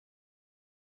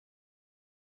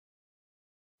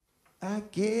I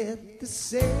get the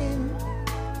same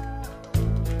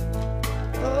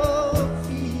old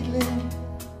feeling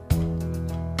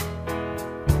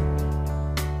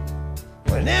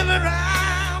whenever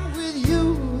I'm with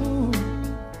you.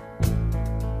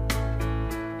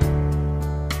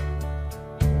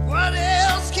 What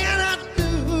else can I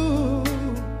do?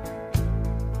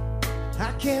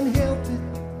 I can't help it.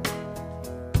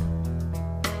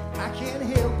 I can't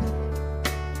help it.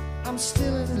 I'm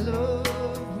still in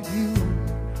love with you.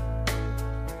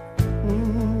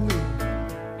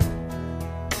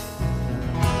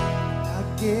 I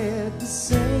get the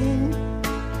same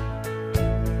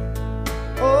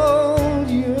old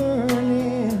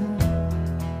yearning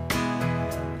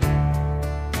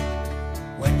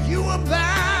when you were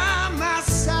by my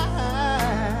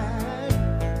side.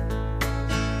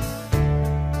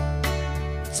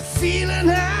 It's a feeling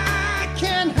I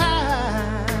can't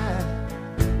hide.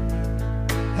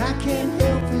 I can't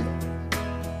help it.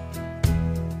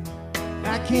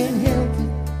 I can't help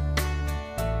it.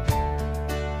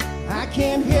 I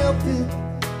can't help it.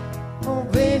 Oh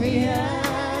baby,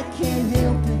 I can't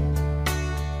help it.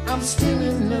 I'm still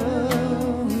in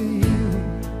love with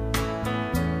you.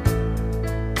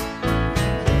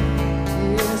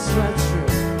 Yes, that's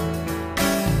true.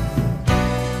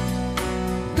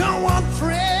 No one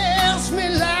thrills me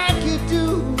like you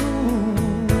do.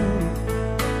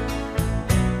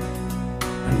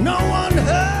 No one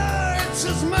hurts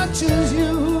as much as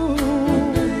you.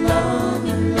 Long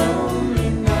and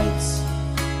lonely nights,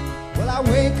 Well, I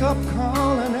wake up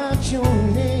calling out your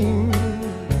name.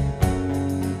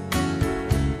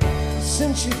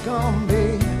 Since you're gone,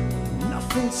 babe,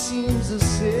 nothing seems the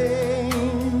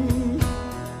same.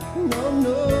 No,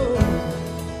 no.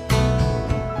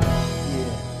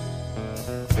 Yeah.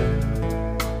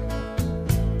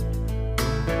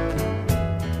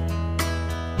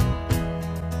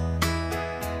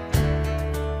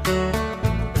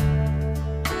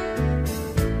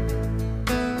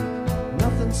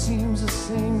 Nothing seems the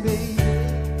same, baby.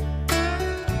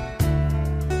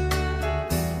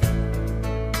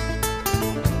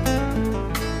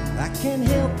 I can't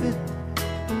help it.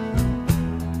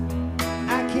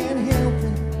 I can't help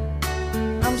it.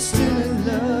 I'm still in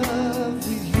love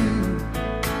with you.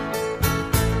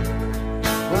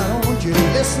 Why don't you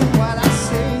listen what I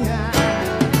say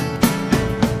now?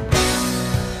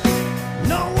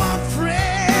 No one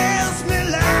thrills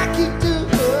me like you do.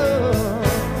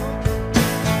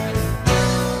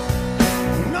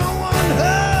 No one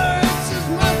hurts as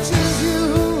much as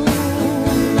you.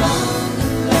 long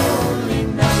and lonely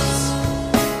nights,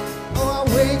 Oh, I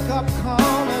wake up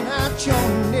calling out your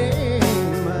name.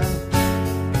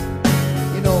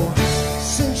 You know,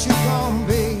 since you're gone,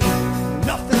 babe,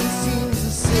 nothing seems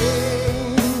the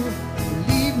same.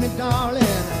 Leave me,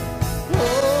 darling.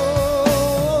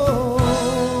 Oh,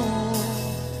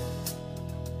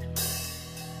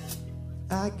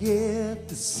 I get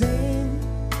the same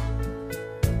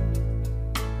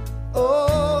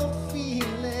old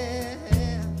feeling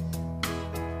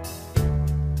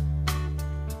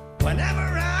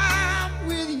whenever I'm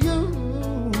with you.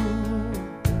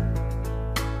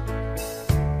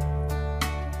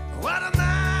 What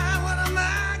am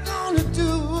I gonna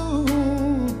do?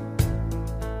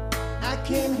 I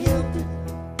can't help it.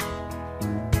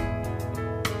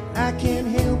 I can't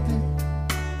help it.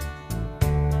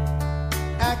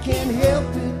 I can't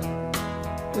help it.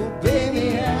 Oh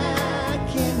baby, I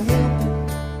can't help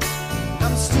it.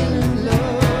 I'm still in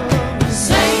love with you.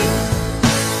 same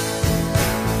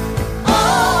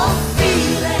old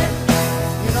feeling,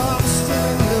 You know I'm still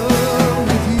in love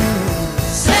with you.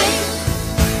 same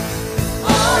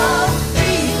old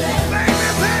feeling, Baby,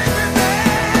 baby,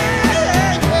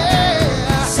 baby.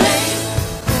 same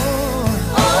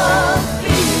Oh, old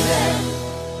feeling.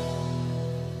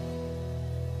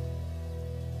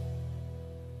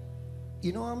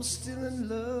 you know I'm still in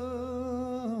love